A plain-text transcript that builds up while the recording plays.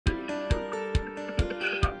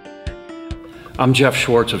I'm Jeff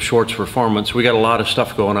Schwartz of Schwartz Performance. We got a lot of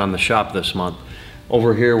stuff going on in the shop this month.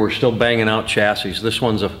 Over here we're still banging out chassis. This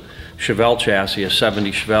one's a Chevelle chassis, a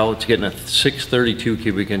 70 Chevelle. It's getting a 632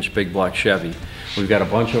 cubic inch big block Chevy. We've got a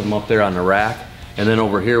bunch of them up there on the rack. And then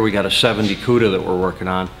over here we got a 70 Cuda that we're working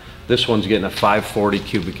on. This one's getting a 540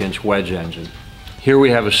 cubic inch wedge engine. Here we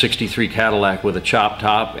have a 63 Cadillac with a chop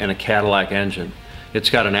top and a Cadillac engine. It's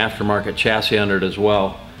got an aftermarket chassis under it as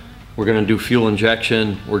well. We're going to do fuel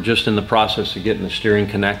injection. We're just in the process of getting the steering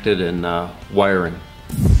connected and wiring.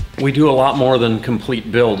 We do a lot more than complete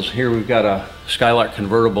builds. Here we've got a Skylark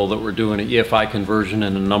convertible that we're doing an EFI conversion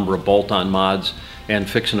and a number of bolt-on mods and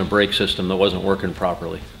fixing a brake system that wasn't working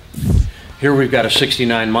properly. Here we've got a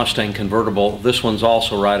 69 Mustang convertible. This one's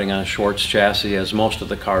also riding on a Schwartz chassis, as most of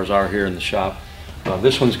the cars are here in the shop.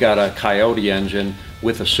 This one's got a Coyote engine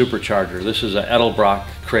with a supercharger. This is an Edelbrock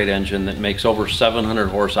crate engine that makes over 700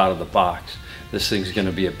 horse out of the box. This thing's going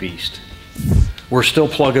to be a beast. We're still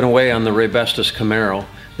plugging away on the Raybestos Camaro.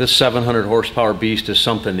 This 700 horsepower beast is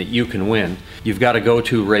something that you can win. You've got to go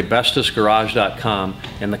to raybestosgarage.com,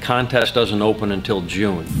 and the contest doesn't open until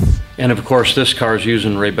June. And of course this car is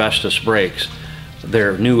using Raybestos brakes.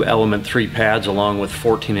 They're new Element 3 pads along with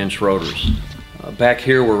 14-inch rotors. Back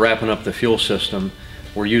here we're wrapping up the fuel system.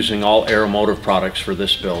 We're using all Aeromotive products for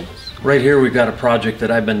this build. Right here we've got a project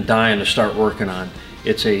that I've been dying to start working on.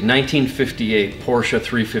 It's a 1958 Porsche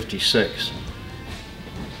 356.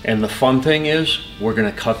 And the fun thing is, we're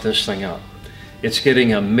going to cut this thing up. It's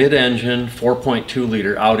getting a mid-engine 4.2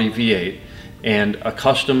 liter Audi V8 and a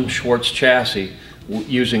custom Schwartz chassis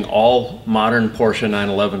using all modern Porsche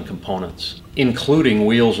 911 components, including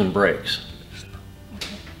wheels and brakes.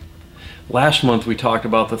 Last month we talked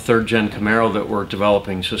about the 3rd gen Camaro that we're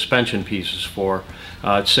developing suspension pieces for.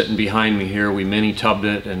 It's sitting behind me here. We mini tubbed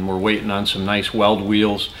it and we're waiting on some nice weld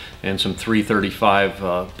wheels and some 335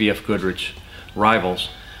 BF Goodrich rivals.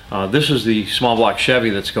 This is the small block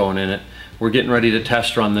Chevy that's going in it. We're getting ready to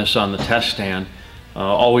test run this on the test stand.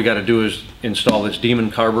 All we got to do is install this Demon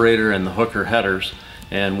carburetor and the Hooker headers,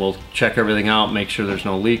 and we'll check everything out, make sure there's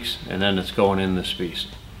no leaks, and then it's going in this beast.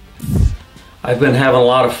 I've been having a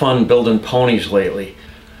lot of fun building ponies lately.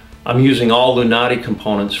 I'm using all Lunati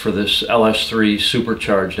components for this LS3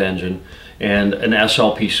 supercharged engine and an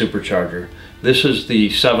SLP supercharger. This is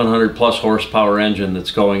the 700 plus horsepower engine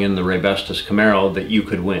that's going in the Raybestos Camaro that you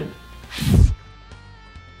could win.